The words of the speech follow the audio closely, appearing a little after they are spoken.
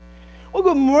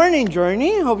Well, good morning,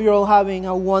 Journey. Hope you're all having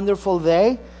a wonderful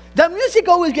day. That music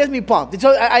always gets me pumped.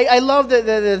 So I love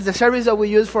the service that we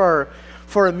use for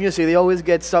the music. They always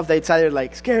get stuff that's either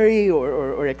like scary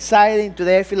or exciting.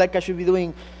 Today I feel like I should be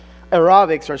doing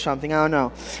aerobics or something. I don't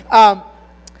know.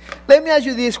 Let me ask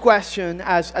you this question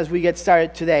as we get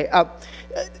started today.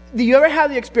 Do you ever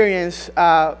have the experience,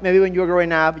 maybe when you were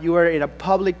growing up, you were in a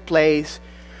public place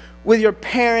with your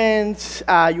parents,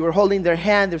 you were holding their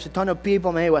hand, there's a ton of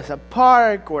people, maybe it was a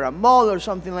park or a mall or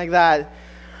something like that,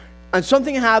 and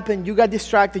something happened, you got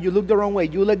distracted, you looked the wrong way,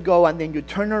 you let go, and then you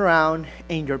turn around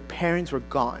and your parents were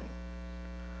gone.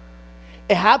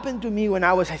 It happened to me when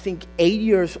I was, I think, 8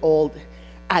 years old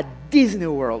at Disney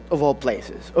World, of all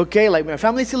places, okay? Like, my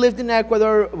family still lived in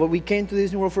Ecuador, but we came to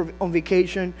Disney World on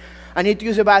vacation. I need to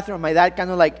use the bathroom. My dad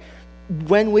kind of like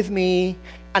went with me,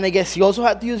 and I guess he also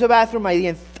had to use the bathroom.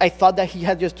 I thought that he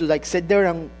had just to like sit there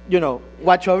and,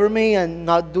 watch over me and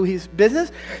not do his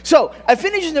business. So I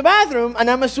finished in the bathroom, and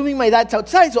I'm assuming my dad's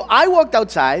outside. So I walked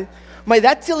outside. My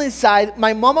dad's still inside.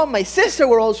 My mom and my sister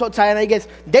were also outside, and I guess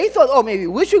they thought, oh, maybe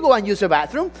we should go and use the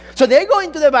bathroom. So they go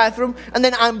into the bathroom, and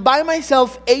then I'm by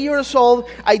myself, 8 years old.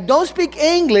 I don't speak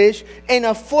English in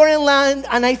a foreign land,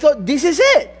 and I thought, this is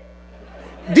it.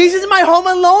 This is my Home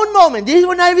Alone moment. This is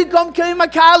when I become Kevin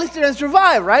McAllister and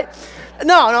survive, right?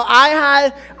 No, I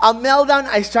had a meltdown.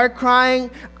 I start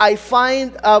crying. I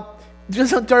find,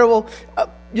 just sound terrible,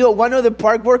 one of the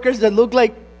park workers that looked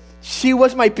like she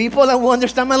was my people and would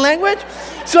understand my language.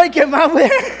 So I came out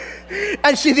with her,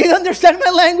 and she did understand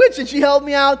my language, and she helped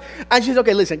me out. And she's,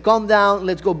 okay, listen, calm down.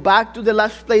 Let's go back to the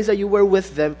last place that you were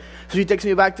with them. So she takes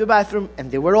me back to the bathroom,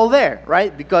 and they were all there,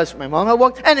 right? Because my mom had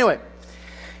walked. Anyway,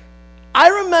 I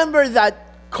remember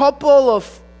that couple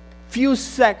of few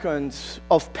seconds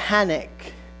of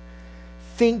panic,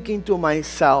 thinking to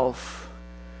myself,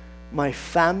 my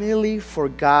family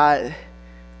forgot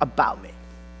about me.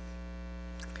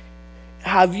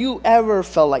 Have you ever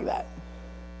felt like that?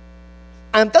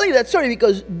 I'm telling you that story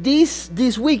because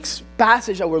this week's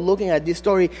passage that we're looking at, this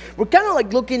story, we're kind of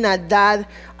like looking at that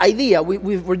idea.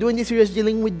 We're doing this series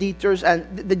dealing with detours,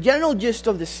 and the general gist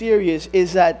of the series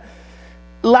is that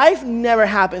life never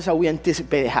happens how we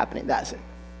anticipate it happening, does it?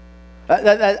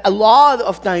 A lot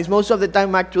of times, most of the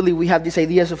time actually, we have these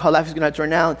ideas of how life is going to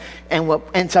turn out, and what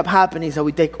ends up happening is that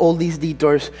we take all these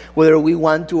detours, whether we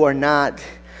want to or not.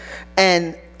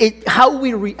 And how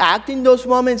we react in those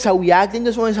moments, how we act in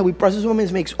those moments, how we process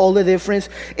moments makes all the difference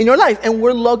in your life. And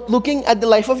we're looking at the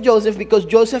life of Joseph because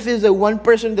Joseph is the one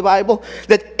person in the Bible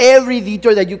that every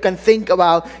detour that you can think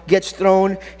about gets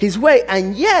thrown his way.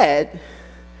 And yet,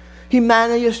 he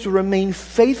manages to remain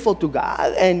faithful to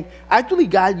God, and actually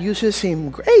God uses him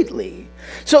greatly.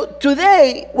 So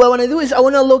today, what I want to do is I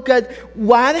want to look at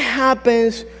what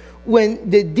happens when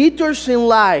the detours in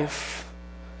life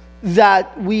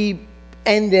that we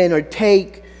end in or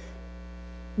take,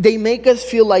 they make us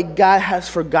feel like God has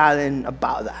forgotten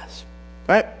about us,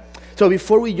 right? So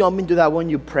before we jump into that, won't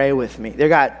you pray with me? Dear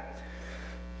God,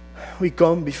 we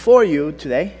come before you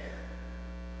today,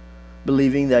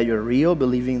 believing that you're real,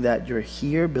 believing that you're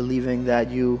here, believing that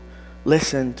you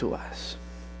listen to us.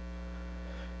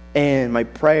 And my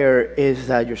prayer is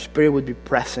that your Spirit would be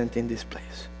present in this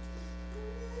place.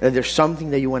 That there's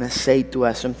something that you want to say to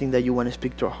us, something that you want to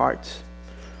speak to our hearts.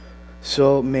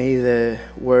 So may the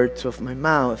words of my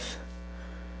mouth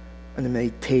and the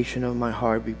meditation of my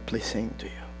heart be pleasing to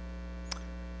you.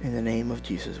 In the name of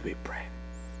Jesus we pray.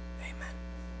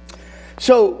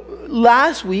 So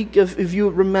last week, if you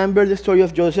remember the story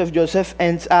of Joseph, Joseph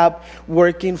ends up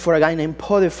working for a guy named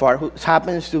Potiphar, who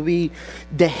happens to be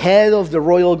the head of the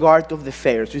royal guard of the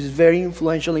Pharaoh. So he's a very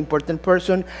influential, important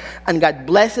person. And God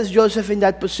blesses Joseph in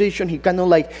that position. He kind of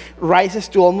like rises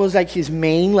to almost like his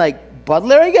main like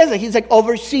butler, I guess. Like he's like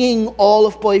overseeing all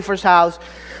of Potiphar's house.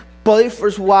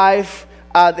 Potiphar's wife,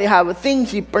 they have a thing.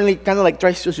 She apparently kind of like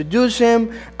tries to seduce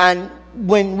him. And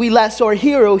when we last saw our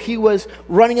hero, he was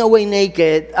running away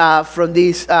naked from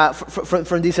this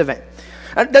event.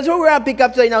 And that's what we're going to pick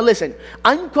up today. Now listen,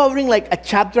 I'm covering like a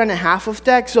chapter and a half of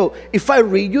text, so if I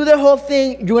read you the whole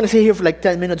thing, you're going to sit here for like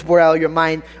 10 minutes, bored out of your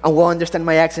mind, and won't understand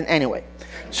my accent anyway.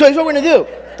 So here's what we're going to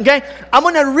do, okay? I'm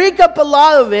going to recap a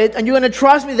lot of it, and you're going to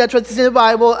trust me that's what's in the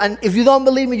Bible, and if you don't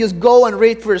believe me, just go and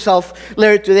read for yourself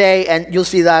later today, and you'll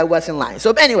see that I wasn't lying.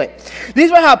 So anyway, this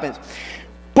is what happens.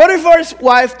 Potiphar's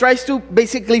wife tries to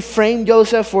basically frame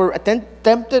Joseph for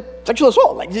attempted sexual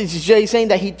assault. Like she's saying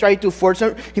that he tried to force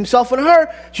himself on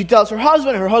her. She tells her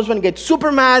husband gets super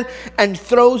mad and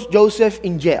throws Joseph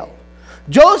in jail.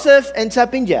 Joseph ends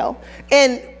up in jail,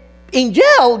 and in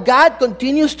jail, God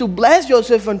continues to bless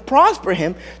Joseph and prosper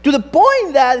him to the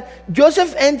point that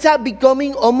Joseph ends up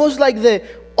becoming almost like the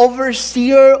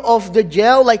overseer of the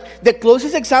jail. Like the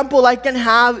closest example I can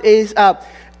have is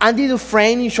Andy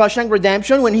Dufresne in Shawshank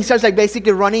Redemption, when he starts like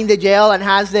basically running the jail and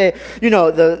has the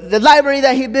library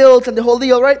that he built and the whole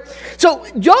deal, right? So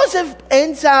Joseph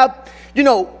ends up,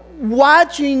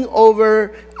 watching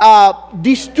over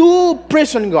these two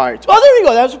prison guards. Oh, there we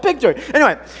go. That was a picture.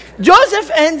 Anyway, Joseph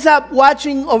ends up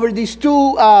watching over these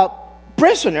two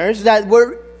prisoners that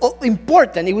were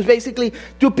important. It was basically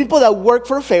two people that worked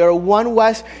for Pharaoh. One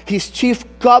was his chief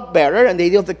cupbearer, and the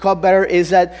idea of the cupbearer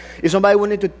is that if somebody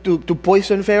wanted to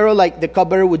poison Pharaoh, like the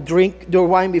cupbearer would drink their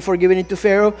wine before giving it to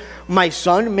Pharaoh. My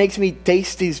son makes me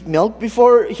taste his milk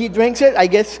before he drinks it. I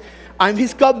guess I'm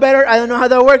his cupbearer. I don't know how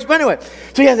that works. But anyway,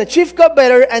 so he has the chief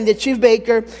cupbearer and the chief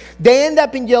baker. They end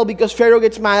up in jail because Pharaoh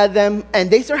gets mad at them, and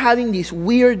they start having these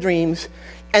weird dreams.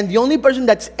 And the only person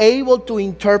that's able to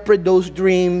interpret those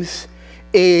dreams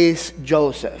is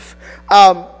Joseph.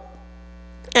 And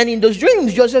in those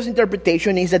dreams, Joseph's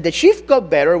interpretation is that the chief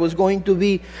cupbearer was going to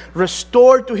be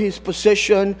restored to his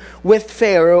position with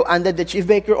Pharaoh, and that the chief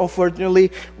baker,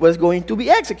 unfortunately, was going to be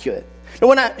executed. I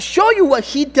want to show you what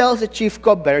he tells the chief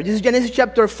cupbearer. This is Genesis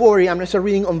chapter 40. I'm going to start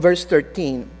reading on verse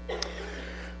 13.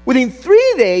 Within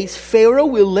 3 days, Pharaoh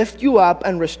will lift you up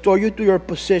and restore you to your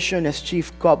position as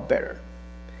chief cupbearer.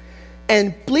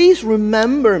 And please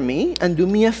remember me and do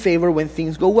me a favor when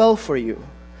things go well for you.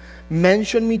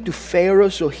 Mention me to Pharaoh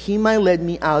so he might let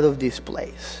me out of this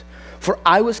place. For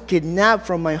I was kidnapped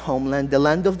from my homeland, the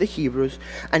land of the Hebrews,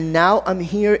 and now I'm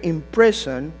here in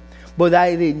prison, but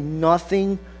I did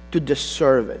nothing to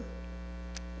deserve it.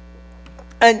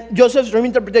 And Joseph's dream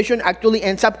interpretation actually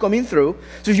ends up coming through.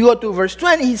 So if you go to verse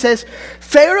 20, he says,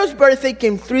 Pharaoh's birthday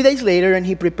came 3 days later, and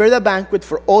he prepared a banquet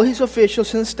for all his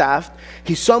officials and staff.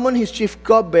 He summoned his chief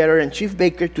cupbearer and chief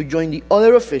baker to join the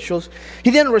other officials.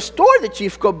 He then restored the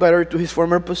chief cupbearer to his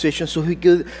former position so he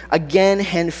could again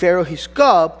hand Pharaoh his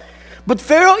cup. But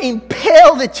Pharaoh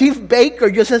impaled the chief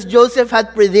baker, just as Joseph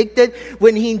had predicted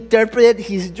when he interpreted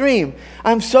his dream.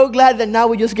 I'm so glad that now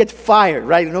we just get fired,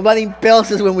 right? Nobody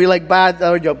impales us when we like bad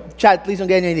our job. Chad, please don't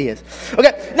get any ideas.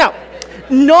 Okay, now,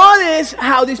 notice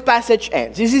how this passage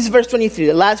ends. This is verse 23,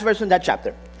 the last verse in that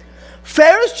chapter.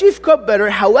 Pharaoh's chief cupbearer,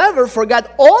 however,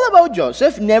 forgot all about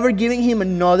Joseph, never giving him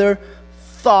another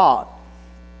thought.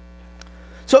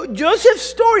 So Joseph's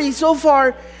story so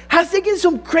far has taken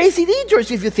some crazy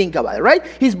detours if you think about it, right?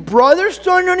 His brothers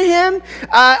turn on him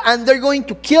and they're going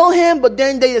to kill him, but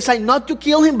then they decide not to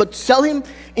kill him, but sell him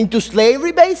into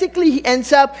slavery, basically. He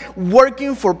ends up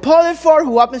working for Potiphar,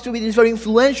 who happens to be this very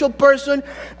influential person,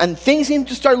 and things seem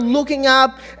to start looking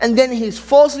up, and then he's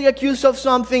falsely accused of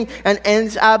something and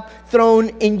ends up thrown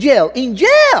in jail. In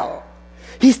jail!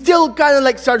 He still kind of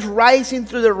like starts rising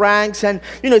through the ranks, and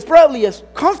it's probably as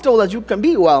comfortable as you can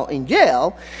be while in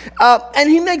jail. And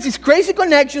he makes these crazy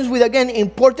connections with, again,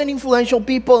 important, influential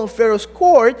people in Pharaoh's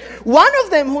court. One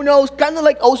of them, who knows, kind of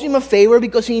like owes him a favor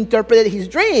because he interpreted his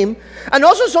dream, and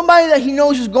also somebody that he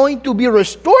knows is going to be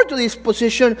restored to this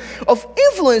position of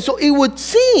influence. So it would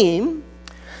seem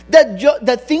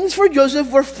that things for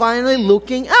Joseph were finally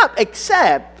looking up,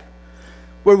 except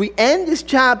where we end this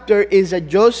chapter is that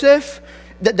Joseph,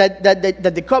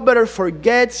 that the cupbearer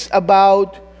forgets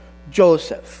about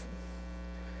Joseph.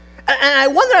 And I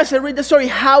wonder, as I read the story,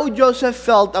 how Joseph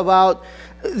felt about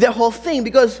the whole thing.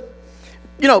 Because,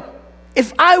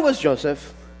 if I was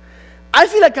Joseph, I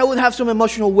feel like I would have some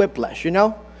emotional whiplash,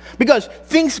 Because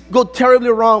things go terribly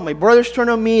wrong. My brothers turn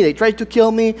on me, they try to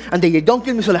kill me, and they don't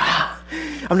kill me, so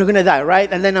I'm not going to die,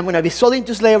 right? And then I'm going to be sold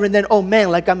into slavery, and then, oh man,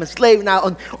 like I'm a slave now.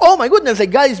 And oh my goodness,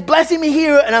 like God is blessing me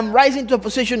here, and I'm rising to a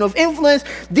position of influence.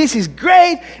 This is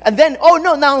great. And then, oh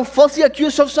no, now I'm falsely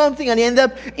accused of something, and I end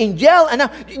up in jail. And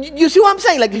now, you see what I'm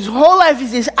saying? Like his whole life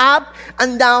is this up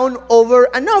and down,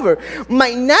 over and over.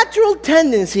 My natural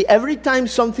tendency, every time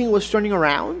something was turning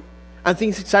around, and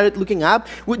things started looking up,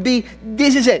 would be,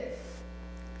 this is it.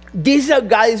 This is how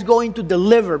God is going to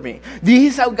deliver me.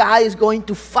 This is how God is going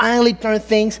to finally turn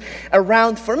things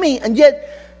around for me. And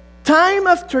yet, time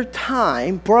after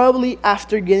time, probably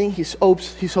after getting his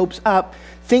hopes up,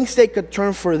 things take a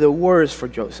turn for the worse for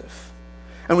Joseph.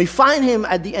 And we find him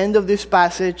at the end of this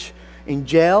passage in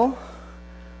jail,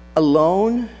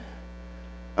 alone,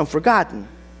 and forgotten.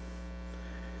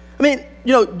 I mean,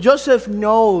 Joseph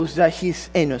knows that he's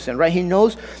innocent, right? He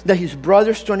knows that his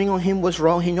brothers turning on him was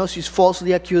wrong. He knows he's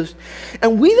falsely accused.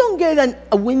 And we don't get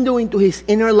a window into his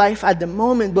inner life at the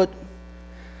moment, but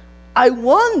I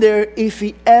wonder if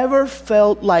he ever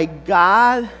felt like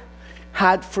God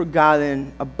had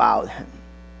forgotten about him.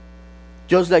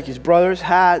 just like his brothers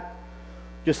had,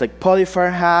 just like Potiphar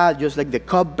had, just like the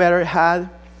cupbearer had,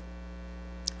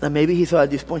 and maybe he thought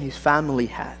at this point his family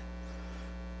had.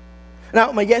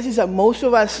 Now, my guess is that most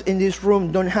of us in this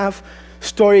room don't have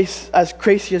stories as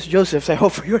crazy as Joseph's, I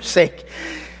hope for your sake.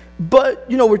 But,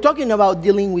 we're talking about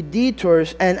dealing with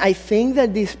detours, and I think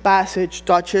that this passage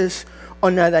touches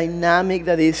on a dynamic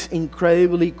that is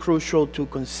incredibly crucial to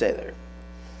consider.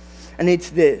 And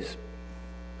it's this.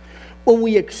 When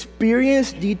we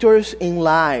experience detours in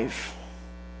life,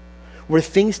 where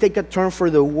things take a turn for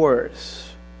the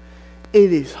worse,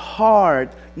 it is hard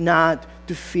not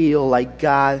to feel like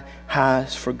God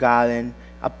has forgotten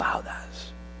about us.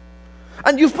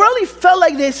 And you've probably felt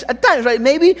like this at times, right?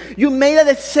 Maybe you made a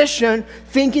decision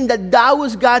thinking that that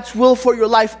was God's will for your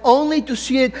life, only to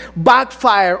see it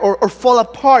backfire or fall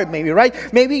apart, maybe, right?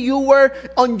 Maybe you were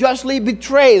unjustly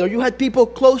betrayed, or you had people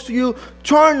close to you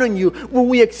turn on you. When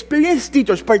we experience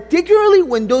detours, particularly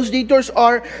when those detours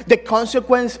are the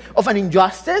consequence of an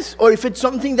injustice, or if it's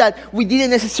something that we didn't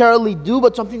necessarily do,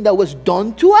 but something that was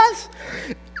done to us,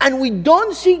 and we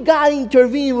don't see God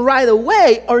intervening right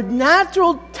away, our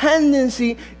natural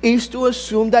tendency is to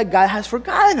assume that God has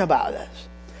forgotten about us.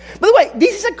 By the way,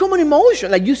 this is a common emotion.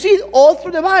 Like, you see it all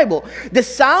through the Bible. The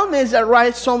psalmist that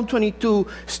writes Psalm 22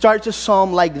 starts a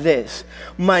psalm like this.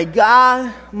 My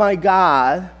God,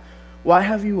 why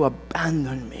have you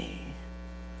abandoned me?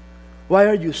 Why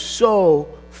are you so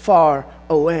far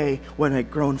away when I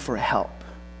groan for help?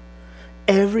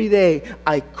 Every day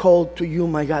I call to you,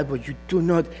 my God, but you do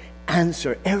not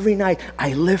answer. Every night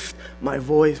I lift my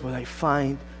voice, but I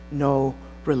find no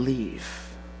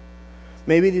relief.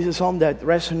 Maybe this is a psalm that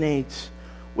resonates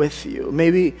with you.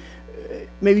 Maybe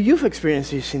you've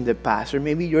experienced this in the past, or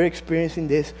maybe you're experiencing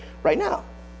this right now.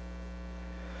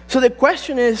 So the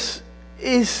question is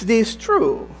this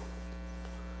true?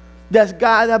 Does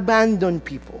God abandon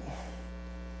people?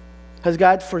 Has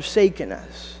God forsaken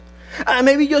us? And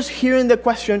maybe just hearing the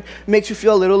question makes you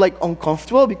feel a little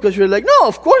uncomfortable, because you're like, no,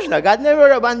 of course not. God never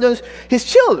abandons his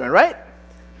children, right?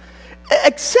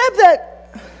 Except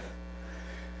that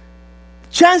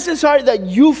chances are that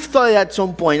you've thought it at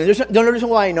some point. And the only reason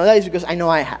why I know that is because I know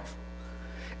I have.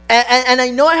 And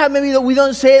I know I have, maybe that we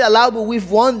don't say it aloud, but we've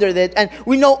wondered it. And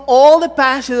we know all the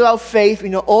passages about faith. We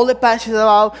know all the passages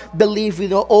about belief. We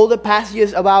know all the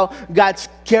passages about God's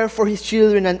care for his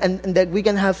children, and that we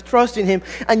can have trust in him.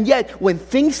 And yet, when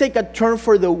things take a turn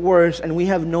for the worse and we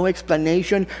have no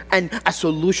explanation and a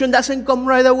solution doesn't come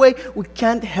right away, we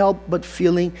can't help but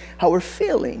feeling how we're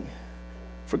feeling.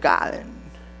 Forgotten.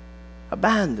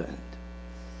 Abandoned.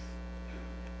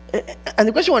 And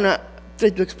the question I want to try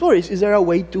to explore is there a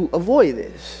way to avoid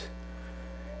this?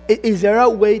 Is there a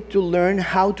way to learn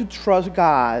how to trust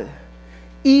God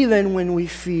even when we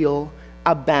feel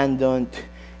abandoned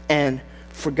and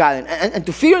forgotten? And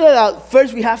to figure that out,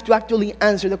 first we have to actually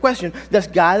answer the question, does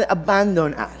God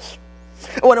abandon us?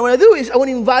 And what I want to do is I want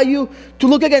to invite you to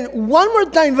look again one more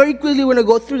time very quickly. We're going to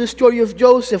go through the story of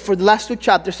Joseph for the last two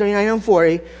chapters, 39 and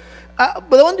 40.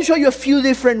 But I want to show you a few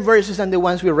different verses than the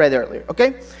ones we read earlier,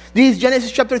 okay? This is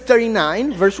Genesis chapter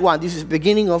 39, verse 1. This is the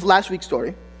beginning of last week's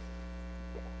story.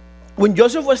 When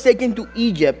Joseph was taken to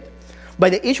Egypt by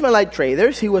the Ishmaelite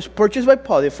traders, he was purchased by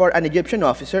Potiphar, an Egyptian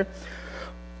officer.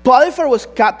 Potiphar was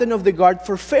captain of the guard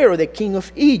for Pharaoh, the king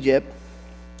of Egypt.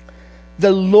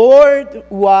 The Lord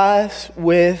was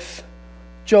with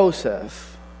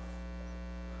Joseph.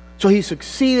 So he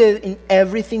succeeded in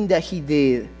everything that he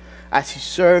did as he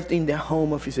served in the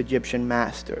home of his Egyptian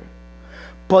master.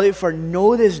 Potiphar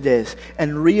noticed this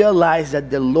and realized that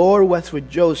the Lord was with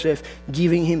Joseph,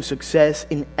 giving him success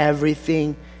in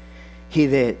everything he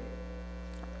did.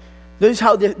 This is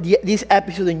how this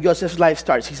episode in Joseph's life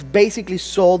starts. He's basically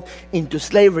sold into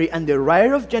slavery, and the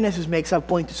writer of Genesis makes a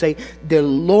point to say, the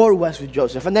Lord was with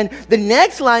Joseph. And then the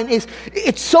next line is,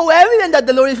 it's so evident that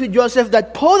the Lord is with Joseph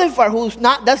that Potiphar,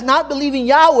 does not believe in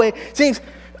Yahweh, thinks,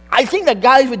 I think that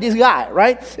God is with this guy,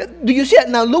 right? Do you see it?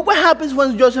 Now look what happens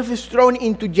when Joseph is thrown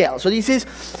into jail. So this is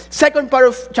second part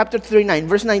of chapter 39,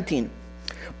 verse 19.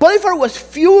 Potiphar was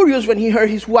furious when he heard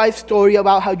his wife's story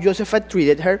about how Joseph had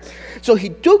treated her. So he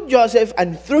took Joseph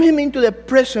and threw him into the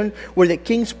prison where the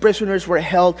king's prisoners were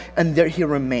held, and there he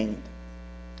remained.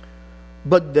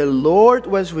 But the Lord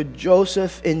was with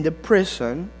Joseph in the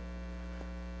prison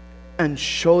and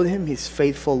showed him his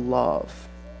faithful love.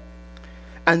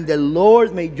 And the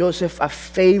Lord made Joseph a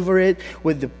favorite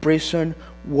with the prison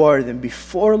warden.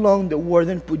 Before long, the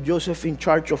warden put Joseph in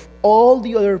charge of all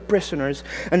the other prisoners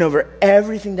and over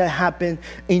everything that happened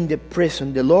in the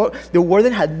prison. The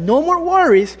warden had no more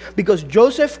worries because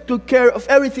Joseph took care of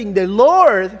everything. The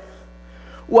Lord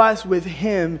was with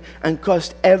him and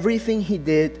caused everything he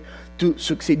did to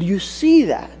succeed. Do you see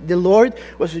that? The Lord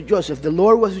was with Joseph. The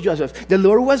Lord was with Joseph. The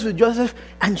Lord was with Joseph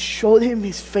and showed him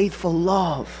his faithful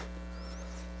love.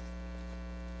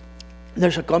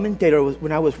 There's a commentator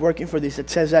when I was working for this that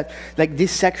says that like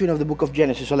this section of the book of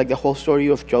Genesis, so like the whole story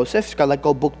of Joseph, it's kind of like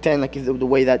called book 10, like the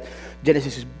way that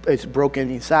Genesis is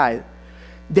broken inside.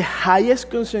 The highest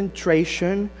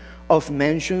concentration of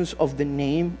mentions of the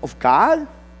name of God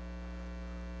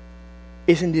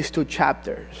is in these two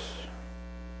chapters.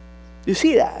 You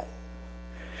see that?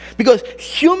 Because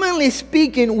humanly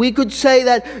speaking, we could say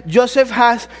that Joseph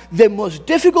has the most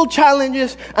difficult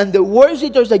challenges and the worst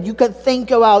detours that you can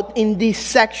think about in this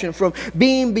section, from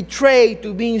being betrayed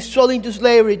to being sold into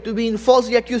slavery to being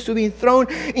falsely accused to being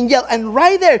thrown in jail. And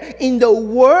right there, in the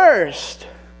worst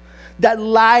that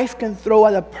life can throw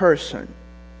at a person,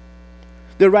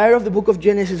 the writer of the book of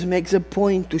Genesis makes a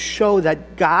point to show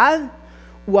that God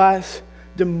was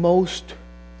the most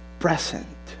present.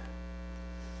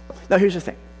 Now here's the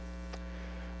thing.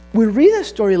 We read a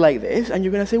story like this, and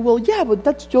you're going to say, well, yeah, but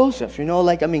that's Joseph,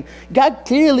 God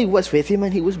clearly was with him,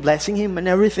 and he was blessing him and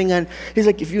everything, and he's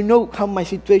like, if you know how my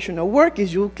situation at work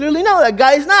is, you clearly know that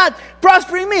God is not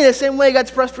prospering me the same way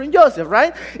God's prospering Joseph,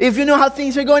 right? If you know how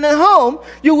things are going at home,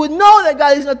 you would know that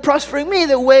God is not prospering me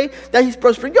the way that he's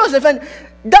prospering Joseph, and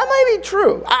that might be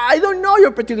true. I don't know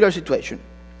your particular situation.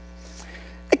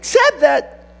 Except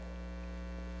that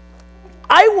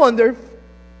I wonder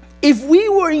if we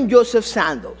were in Joseph's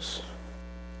sandals,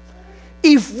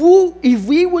 if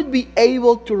we would be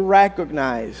able to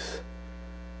recognize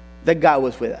that God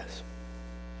was with us.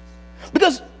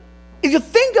 Because if you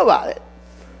think about it,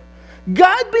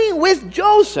 God being with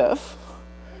Joseph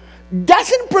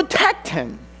doesn't protect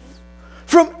him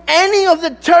from any of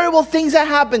the terrible things that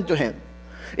happened to him.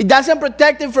 It doesn't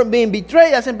protect him from being betrayed.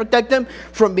 It doesn't protect him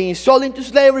from being sold into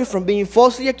slavery, from being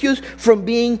falsely accused, from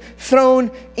being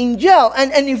thrown in jail.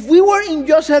 And if we were in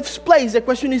Joseph's place, the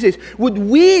question is this: would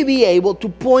we be able to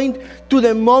point to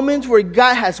the moments where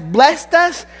God has blessed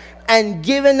us and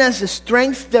given us the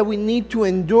strength that we need to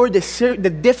endure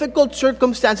the difficult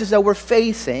circumstances that we're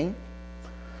facing?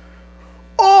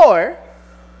 Or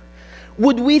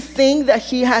would we think that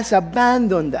he has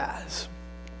abandoned us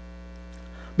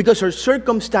because our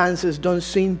circumstances don't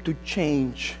seem to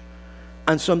change,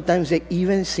 and sometimes they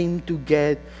even seem to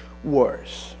get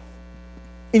worse?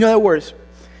 In other words,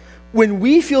 when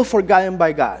we feel forgotten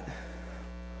by God,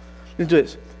 listen to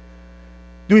this.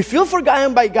 Do we feel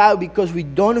forgotten by God because we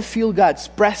don't feel God's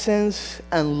presence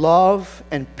and love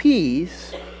and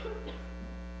peace?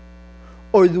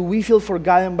 Or do we feel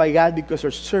forgotten by God because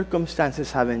our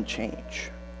circumstances haven't changed?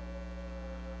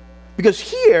 Because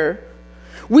here,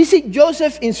 we see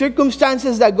Joseph in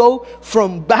circumstances that go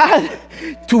from bad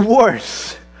to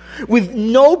worse, with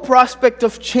no prospect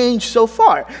of change so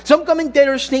far. Some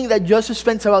commentators think that Joseph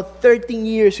spent about 13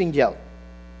 years in jail.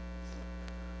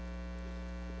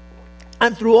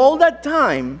 And through all that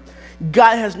time,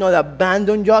 God has not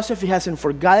abandoned Joseph. He hasn't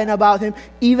forgotten about him,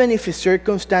 even if his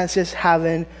circumstances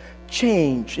haven't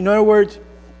changed. In other words,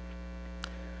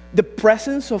 the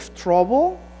presence of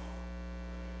trouble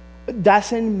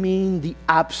doesn't mean the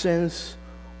absence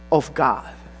of God.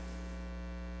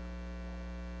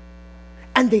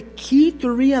 And the key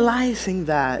to realizing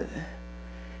that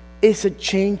is a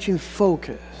change in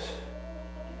focus.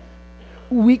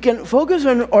 We can focus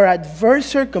on our adverse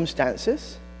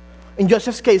circumstances. In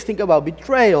Joseph's case, think about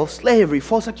betrayal, slavery,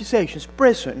 false accusations,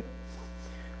 prison.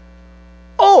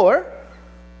 Or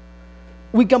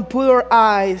we can put our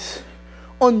eyes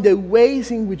on the ways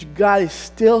in which God is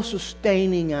still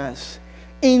sustaining us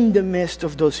in the midst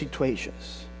of those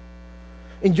situations.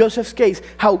 In Joseph's case,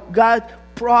 how God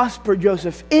prospered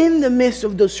Joseph in the midst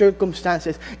of those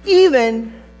circumstances,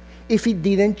 even if he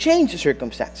didn't change the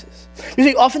circumstances. You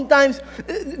see, oftentimes,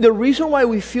 the reason why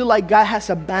we feel like God has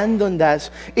abandoned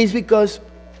us is because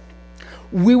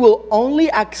we will only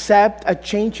accept a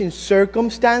change in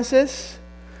circumstances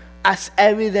as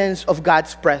evidence of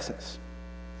God's presence.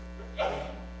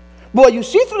 But what you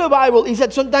see through the Bible is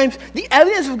that sometimes the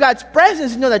evidence of God's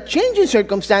presence is not a change in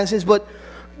circumstances, but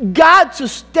God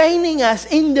sustaining us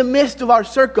in the midst of our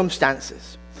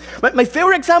circumstances. My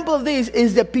favorite example of this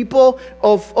is the people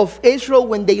of Israel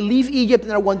when they leave Egypt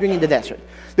and are wandering in the desert.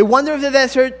 They wander in the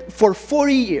desert for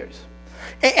 40 years.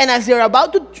 And as they're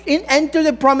about to enter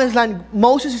the promised land,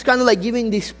 Moses is kind of like giving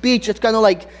this speech that's kind of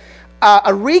like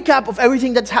a recap of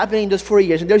everything that's happening in those 40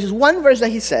 years. And there's this one verse that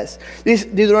he says, this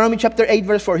Deuteronomy chapter 8,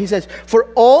 verse 4. He says, "For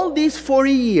all these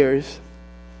 40 years,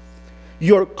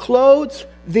 your clothes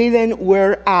didn't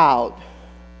wear out,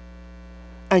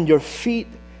 and your feet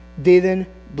didn't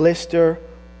blister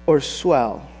or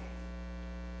swell.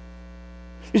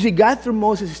 You see, God through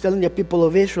Moses is telling the people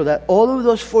of Israel that all of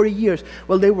those 40 years,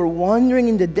 while they were wandering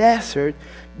in the desert,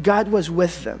 God was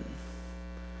with them.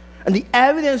 And the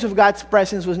evidence of God's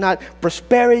presence was not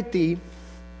prosperity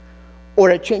or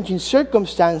a change in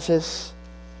circumstances.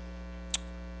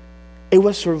 It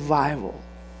was survival.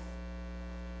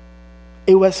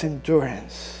 It was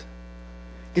endurance.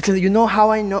 He said, you know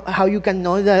how you can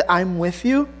know that I'm with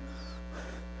you?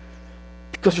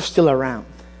 Because you're still around.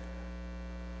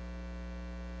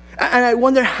 And I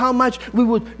wonder how much we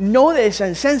would notice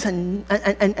and sense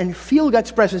and feel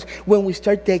God's presence when we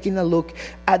start taking a look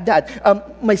at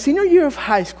that. My senior year of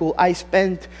high school, I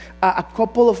spent a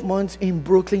couple of months in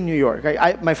Brooklyn, New York.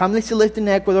 My family still lived in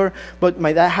Ecuador, but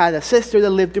my dad had a sister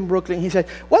that lived in Brooklyn. He said,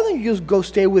 why don't you just go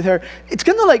stay with her? It's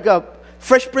kind of like a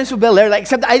Fresh Prince of Bel-Air,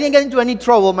 except I didn't get into any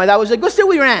trouble. My dad was like, go stay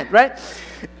with your aunt, right?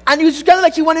 And it was kind of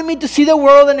like he wanted me to see the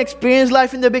world and experience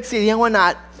life in the big city and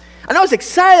whatnot. And I was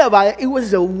excited about it. It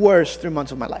was the worst 3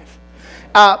 months of my life.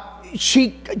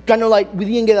 She kind of like, we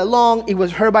didn't get along. It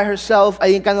was her by herself.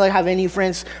 I didn't kind of like have any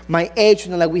friends my age.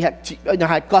 We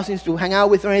had cousins to hang out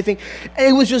with or anything. And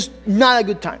it was just not a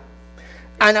good time.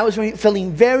 And I was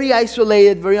feeling very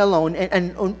isolated, very alone.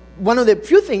 And one of the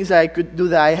few things that I could do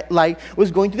that I liked was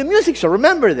going to the music store.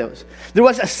 Remember those? There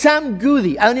was a Sam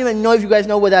Goody. I don't even know if you guys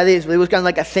know what that is, but it was kind of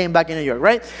like a thing back in New York,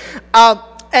 right?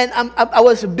 And I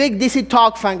was a big DC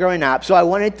Talk fan growing up, so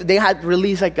they had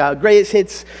released like a greatest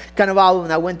hits kind of album,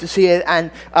 and I went to see it,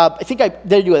 and I think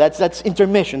there you go, that's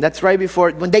intermission, that's right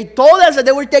before, when they told us that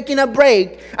they were taking a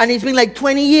break, and it's been like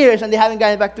 20 years, and they haven't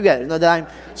gotten back together. Not that I'm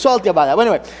salty about that, but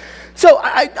anyway. So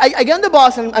I get on the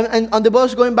bus, and on the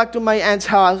bus going back to my aunt's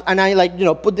house, and I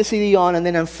put the CD on, and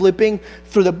then I'm flipping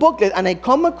through the booklet, and I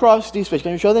come across this page.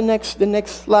 Can you show the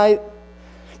next slide?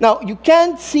 Now, you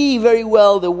can't see very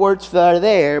well the words that are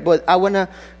there, but I want to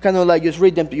kind of like just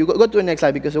read them to you. Go to the next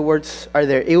slide because the words are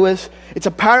there. It's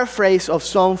a paraphrase of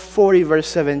Psalm 40, verse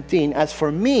 17. As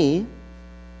for me,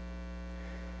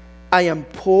 I am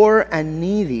poor and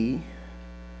needy,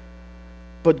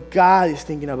 but God is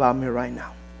thinking about me right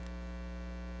now.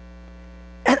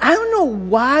 And I don't know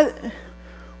what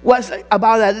was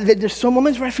about that. There's some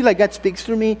moments where I feel like God speaks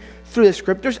through me through the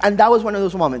scriptures, and that was one of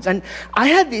those moments. And I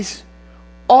had this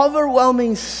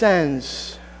overwhelming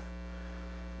sense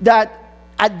that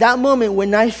at that moment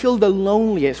when I feel the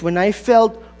loneliest, when I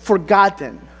felt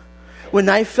forgotten, when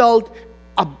I felt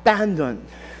abandoned,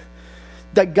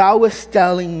 that God was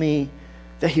telling me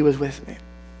that He was with me.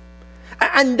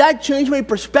 And that changed my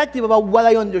perspective about what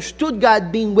I understood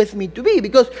God being with me to be.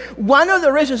 Because one of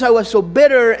the reasons I was so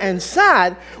bitter and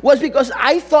sad was because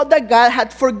I thought that God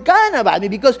had forgotten about me.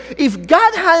 Because if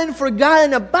God hadn't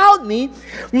forgotten about me,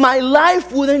 my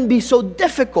life wouldn't be so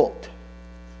difficult.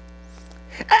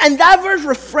 And that verse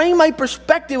reframed my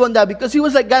perspective on that, because it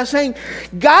was like God saying,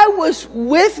 God was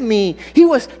with me. He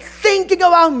was thinking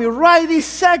about me right this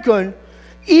second,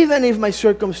 even if my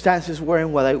circumstances weren't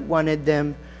what I wanted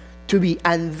them to be.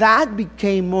 And that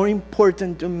became more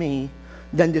important to me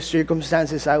than the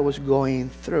circumstances I was going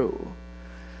through.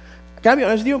 Can I be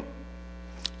honest with you?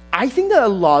 I think that a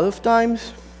lot of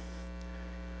times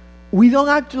we don't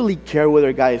actually care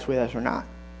whether God is with us or not.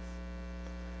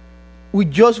 We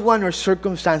just want our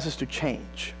circumstances to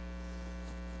change.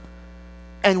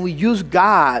 And we use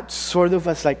God sort of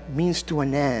as like means to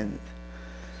an end.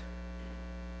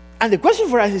 And the question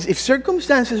for us is, if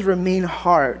circumstances remain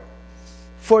hard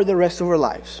for the rest of our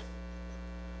lives,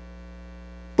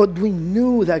 but we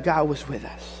knew that God was with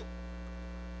us,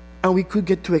 and we could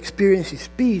get to experience His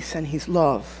peace and His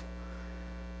love,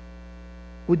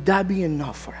 would that be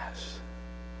enough for us?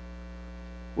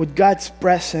 Would God's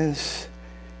presence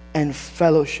and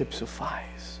fellowship suffice?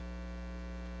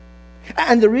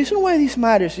 And the reason why this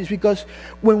matters is because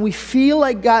when we feel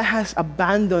like God has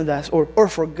abandoned us or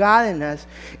forgotten us,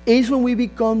 is when we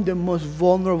become the most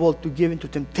vulnerable to give into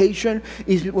temptation,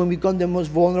 is when we become the most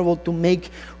vulnerable to make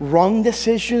wrong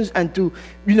decisions and to,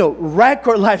 wreck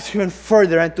our lives even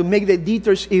further and to make the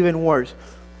detours even worse.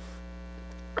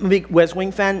 I'm a big West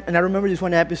Wing fan, and I remember this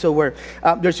one episode where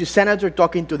there's a senator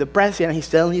talking to the president, and he's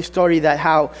telling his story that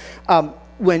how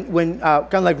when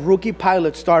kind of like rookie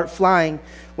pilots start flying,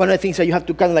 one of the things that you have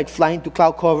to kind of like fly into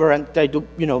cloud cover and try to,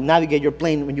 navigate your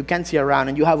plane when you can't see around,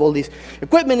 and you have all this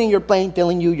equipment in your plane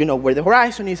telling you, where the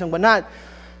horizon is and whatnot.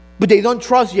 But they don't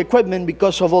trust the equipment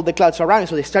because of all the clouds around it,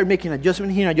 so they start making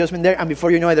adjustment here, adjustment there, and before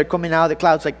you know it, they're coming out of the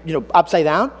clouds like, upside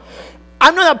down.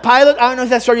 I'm not a pilot. I don't know if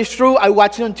that story is true. I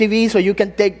watch it on TV, so you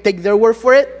can take their word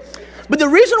for it. But the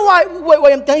reason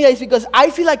why I'm telling you is because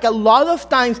I feel like a lot of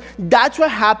times that's what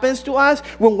happens to us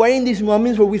when we're in these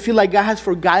moments where we feel like God has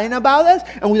forgotten about us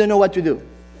and we don't know what to do.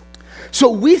 So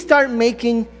we start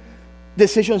making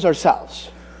decisions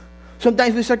ourselves.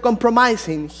 Sometimes we start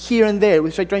compromising here and there.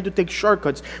 We start trying to take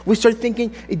shortcuts. We start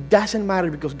thinking it doesn't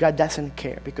matter because God doesn't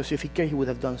care. Because if he cared, he would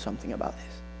have done something about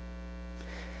this.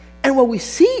 And what we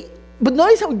see, but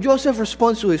notice how Joseph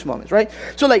responds to these moments, right?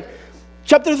 So like,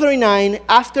 chapter 39,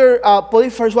 after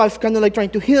Potiphar's wife kind of like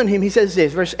trying to hit on him, he says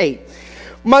this, verse 8.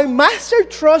 My master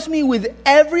trusts me with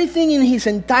everything in his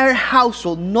entire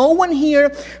household. No one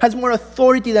here has more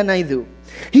authority than I do.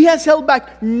 He has held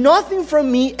back nothing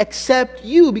from me except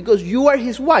you, because you are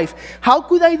his wife. How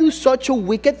could I do such a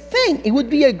wicked thing? It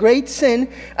would be a great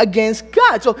sin against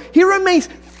God. So he remains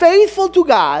faithful to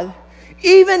God,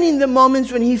 even in the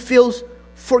moments when he feels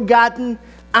forgotten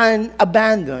and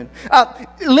abandoned.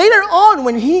 Later on,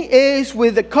 when he is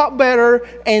with the cupbearer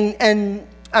and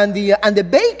the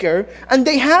baker, and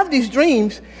they have these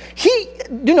dreams,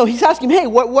 he's asking, hey,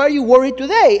 why are you worried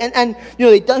today? And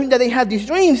they tell him that they have these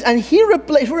dreams, and he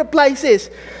replies this.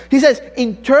 He says,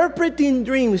 interpreting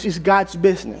dreams is God's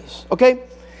business, okay?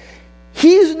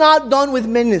 He's not done with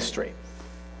ministry.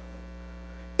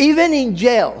 Even in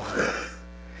jail,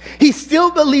 he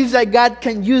still believes that God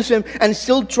can use him and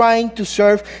still trying to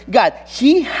serve God.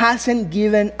 He hasn't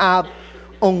given up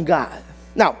on God.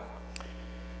 Now,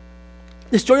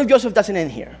 the story of Joseph doesn't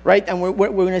end here, right? And we're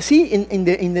going to see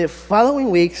in the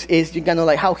following weeks is kind of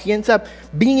like how he ends up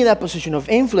being in that position of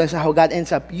influence and how God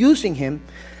ends up using him.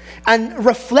 And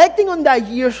reflecting on that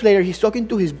years later, he's talking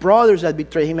to his brothers that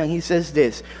betrayed him, and he says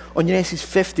this. On Genesis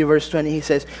 50, verse 20, he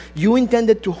says, you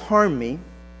intended to harm me,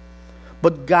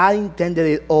 but God intended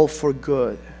it all for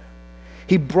good.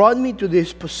 He brought me to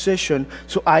this position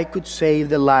so I could save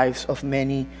the lives of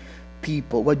many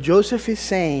people. What Joseph is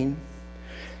saying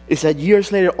is that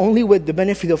years later, only with the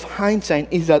benefit of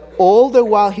hindsight, is that all the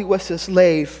while he was a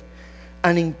slave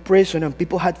and in prison and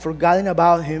people had forgotten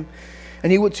about him,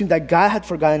 and it would seem that God had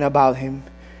forgotten about him,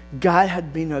 God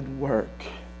had been at work,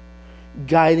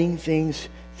 guiding things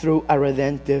through a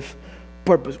redemptive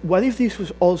purpose. What if this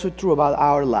was also true about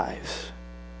our lives?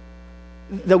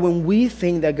 That when we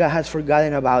think that God has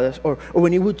forgotten about us, or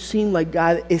when it would seem like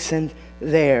God isn't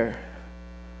there,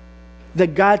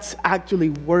 that God's actually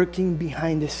working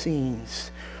behind the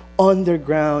scenes,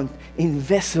 underground,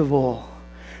 invisible,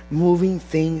 moving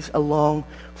things along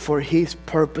for his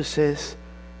purposes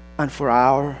and for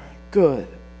our good.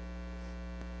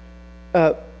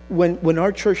 When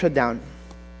our church shut down,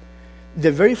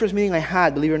 the very first meeting I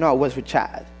had, believe it or not, was with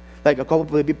Chad. Like a couple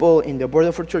of the people in the board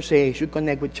of our church say, you should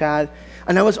connect with Chad.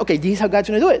 And I was, okay, this is how God's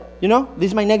going to do it. This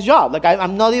is my next job. Like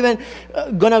I'm not even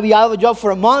going to be out of a job for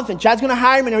a month, and Chad's going to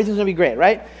hire me and everything's going to be great,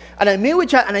 right? And I meet with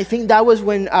Chad, and I think that was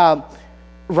when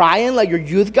Ryan, like your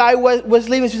youth guy, was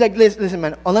leaving. She's like, listen,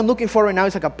 man, all I'm looking for right now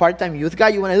is like a part-time youth guy.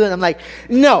 You want to do it? And I'm like,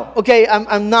 no, okay,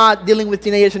 I'm not dealing with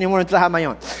teenagers anymore until I have my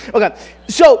own. Okay,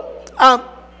 so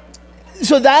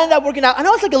that ended up working out. And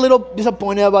I was like a little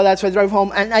disappointed about that, so I drive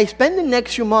home. And I spent the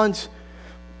next few months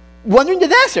wandering the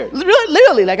desert.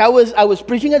 Literally, like I was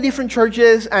preaching at different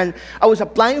churches, and I was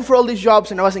applying for all these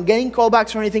jobs, and I wasn't getting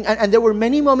callbacks or anything. And there were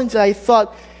many moments that I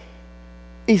thought,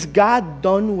 is God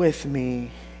done with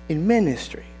me in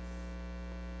ministry?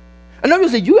 And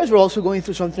obviously, you guys were also going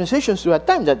through some transitions through that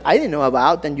time that I didn't know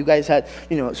about. And you guys had,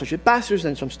 associate pastors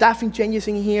and some staffing changes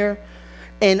in here.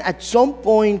 And at some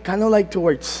point, kind of like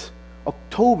towards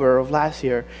October of last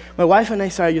year, my wife and I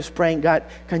started just praying, God,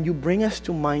 can you bring us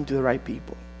to mind to the right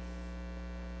people?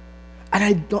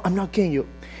 And I'm not kidding you,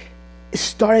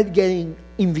 started getting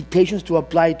invitations to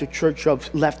apply to church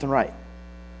jobs left and right.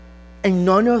 And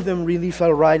none of them really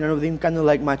felt right. None of them kind of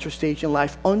like matched your stage in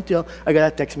life until I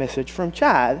got a text message from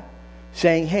Chad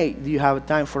saying, hey, do you have a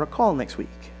time for a call next week?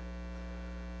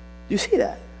 You see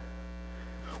that?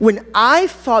 When I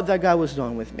thought that God was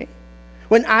done with me,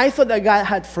 when I thought that God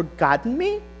had forgotten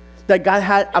me, that God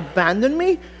had abandoned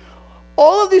me,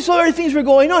 all of these other things were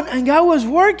going on, and God was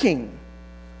working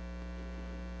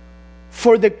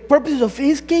for the purposes of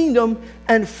his kingdom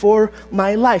and for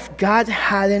my life. God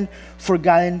hadn't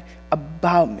forgotten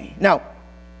about me. Now,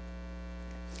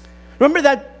 remember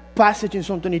that passage in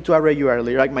Psalm 22 I read you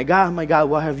earlier, like, my God,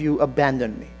 why have you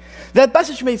abandoned me? That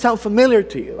passage may sound familiar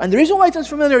to you. And the reason why it sounds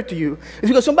familiar to you is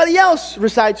because somebody else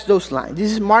recites those lines.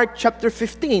 This is Mark chapter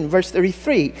 15, verse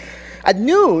 33. At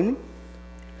noon,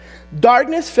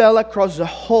 darkness fell across the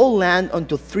whole land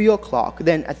until 3 o'clock.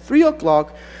 Then at 3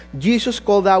 o'clock, Jesus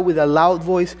called out with a loud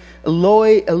voice,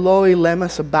 Eloi, Eloi,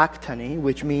 lema sabachthani,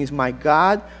 which means, my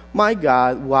God,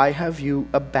 why have you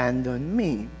abandoned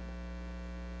me?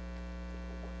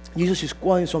 Jesus is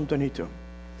quoting Psalm 22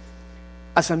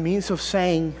 as a means of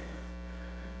saying,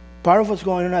 part of what's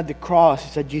going on at the cross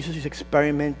is that Jesus is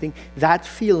experimenting that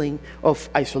feeling of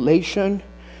isolation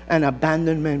and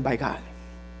abandonment by God.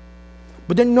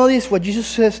 But then notice what Jesus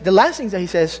says, the last things that he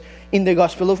says in the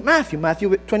Gospel of Matthew,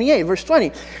 Matthew 28, verse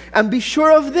 20. And be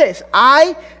sure of this,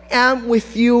 I am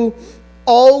with you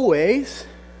always,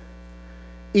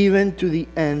 even to the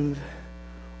end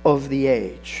of the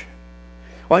age.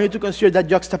 I want you to consider that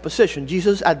juxtaposition.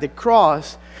 Jesus at the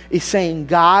cross is saying,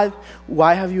 God,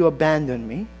 why have you abandoned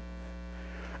me?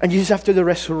 And Jesus after the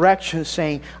resurrection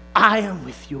saying, I am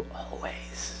with you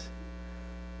always.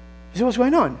 You see what's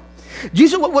going on?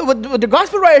 Jesus, what the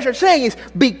gospel writers are saying is,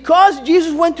 because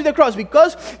Jesus went to the cross,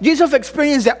 because Jesus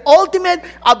experienced the ultimate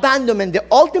abandonment, the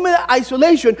ultimate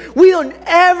isolation, we don't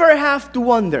ever have to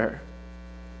wonder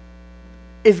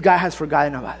if God has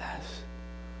forgotten about us.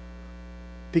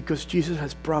 Because Jesus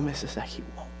has promised us that he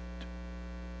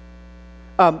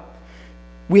won't.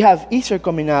 We have Easter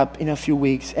coming up in a few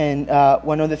weeks, and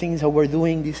one of the things that we're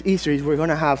doing this Easter is we're going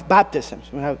to have baptisms.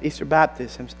 We're going to have Easter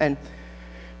baptisms. And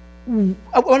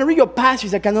I want to read you a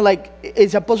passage that kind of like,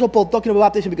 it's Apostle Paul talking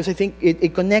about baptism because I think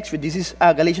it connects with this. This is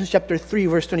Galatians chapter 3,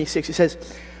 verse 26. It says,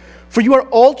 for you are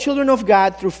all children of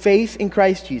God through faith in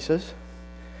Christ Jesus,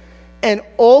 and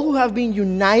all who have been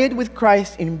united with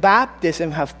Christ in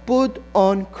baptism have put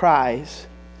on Christ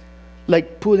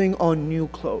like putting on new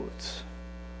clothes.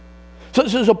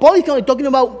 So Paul is kind of talking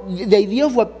about the idea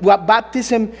of what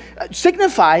baptism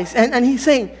signifies. And he's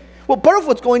saying, well, part of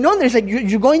what's going on there is like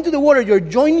you're going to the water, you're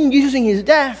joining Jesus in his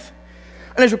death.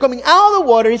 And as you're coming out of the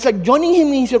water, it's like joining him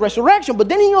in his resurrection. But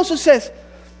then he also says,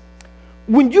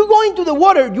 when you go into the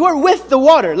water, you are with the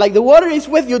water. Like the water is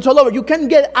with you, it's all over. You can't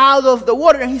get out of the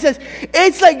water. And he says,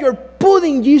 it's like you're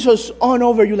putting Jesus on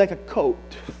over you like a coat.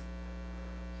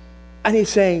 And he's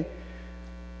saying,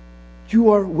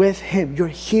 you are with him. You're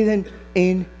hidden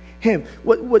in him.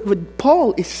 What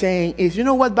Paul is saying is, you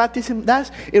know what baptism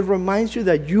does? It reminds you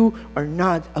that you are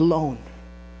not alone.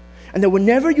 And that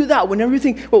whenever you doubt, whenever you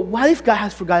think, well, what if God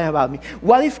has forgotten about me?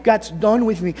 What if God's done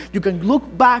with me? You can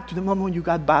look back to the moment when you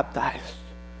got baptized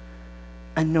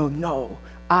and know, no,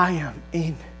 I am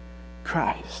in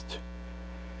Christ.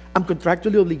 I'm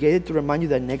contractually obligated to remind you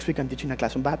that next week I'm teaching a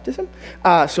class on baptism.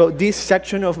 So this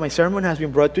section of my sermon has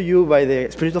been brought to you by the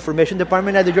Spiritual Formation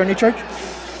Department at the Journey Church.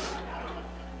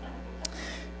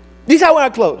 This is how I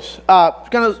want to close.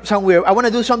 Kind of sound weird. I want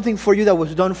to do something for you that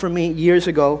was done for me years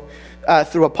ago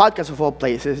through a podcast of all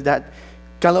places that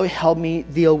kind of helped me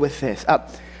deal with this. I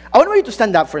want you to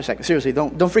stand up for a second. Seriously,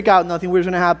 don't freak out. Nothing weird's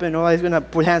going to happen. Nobody's going to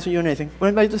put hands on you or anything.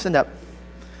 I want you to stand up.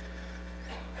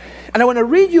 And I want to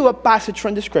read you a passage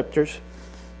from the scriptures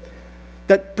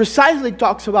that precisely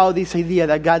talks about this idea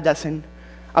that God doesn't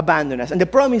abandon us. And the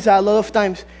problem is that a lot of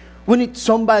times we need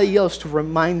somebody else to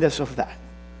remind us of that.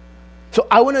 So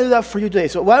I want to do that for you today.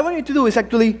 So what I want you to do is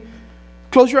actually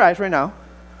close your eyes right now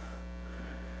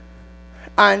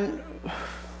and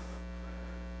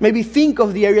maybe think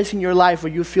of the areas in your life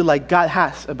where you feel like God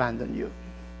has abandoned you.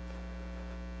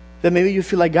 That maybe you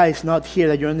feel like God is not here,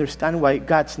 that you understand why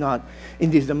God's not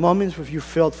in these the moments where you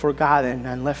felt forgotten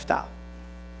and left out.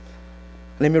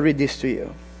 Let me read this to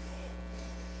you.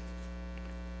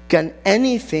 Can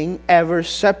anything ever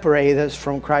separate us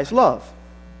from Christ's love?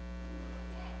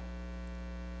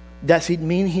 Does it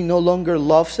mean he no longer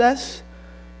loves us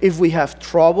if we have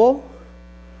trouble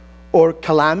or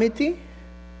calamity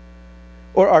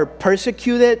or are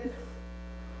persecuted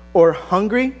or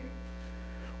hungry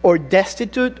or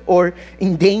destitute or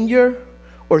in danger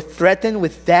or threatened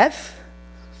with death?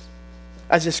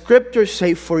 As the scriptures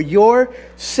say, for your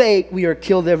sake we are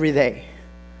killed every day.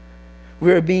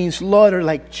 We are being slaughtered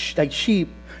like sheep.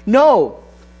 No.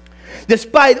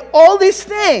 Despite all these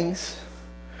things,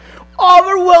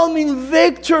 overwhelming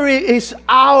victory is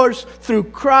ours through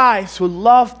Christ who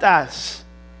loved us.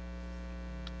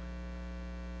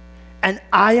 And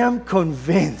I am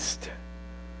convinced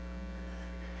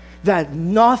that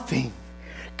nothing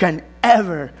can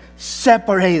ever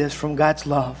separate us from God's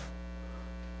love.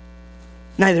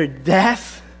 Neither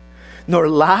death, nor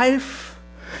life,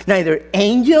 neither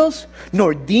angels,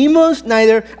 nor demons,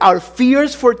 neither our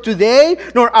fears for today,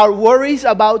 nor our worries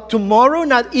about tomorrow,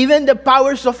 not even the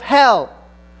powers of hell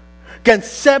can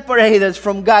separate us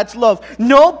from God's love.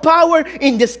 No power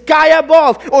in the sky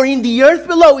above or in the earth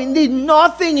below, indeed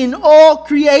nothing in all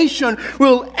creation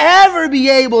will ever be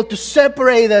able to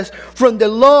separate us from the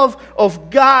love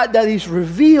of God that is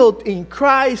revealed in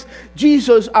Christ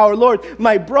Jesus our Lord.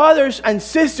 My brothers and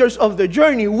sisters of the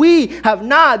journey, we have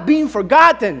not been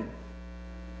forgotten.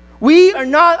 We are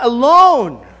not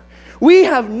alone. We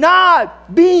have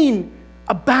not been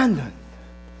abandoned.